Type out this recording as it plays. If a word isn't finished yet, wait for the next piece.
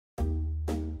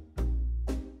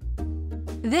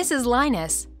This is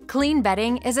Linus. Clean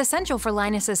bedding is essential for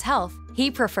Linus's health.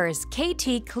 He prefers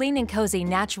Kaytee Clean Cozy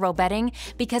Natural bedding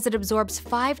because it absorbs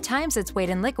 5 times its weight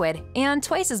in liquid and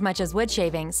twice as much as wood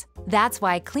shavings. That's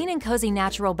why Clean Cozy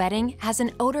Natural bedding has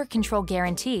an odor control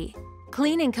guarantee.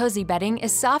 Clean Cozy bedding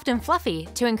is soft and fluffy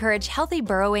to encourage healthy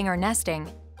burrowing or nesting.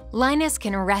 Linus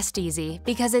can rest easy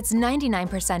because it's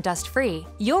 99% dust-free.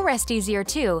 You'll rest easier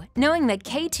too, knowing that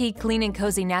Kaytee Clean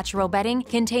Cozy Natural bedding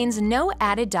contains no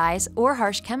added dyes or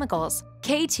harsh chemicals.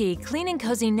 Kaytee Clean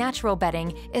Cozy Natural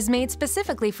bedding is made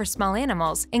specifically for small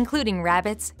animals, including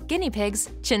rabbits, guinea pigs,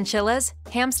 chinchillas,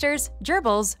 hamsters,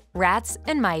 gerbils, rats,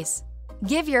 and mice.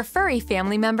 Give your furry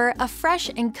family member a fresh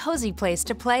and cozy place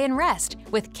to play and rest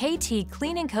with Kaytee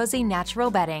Clean Cozy Natural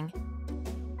bedding.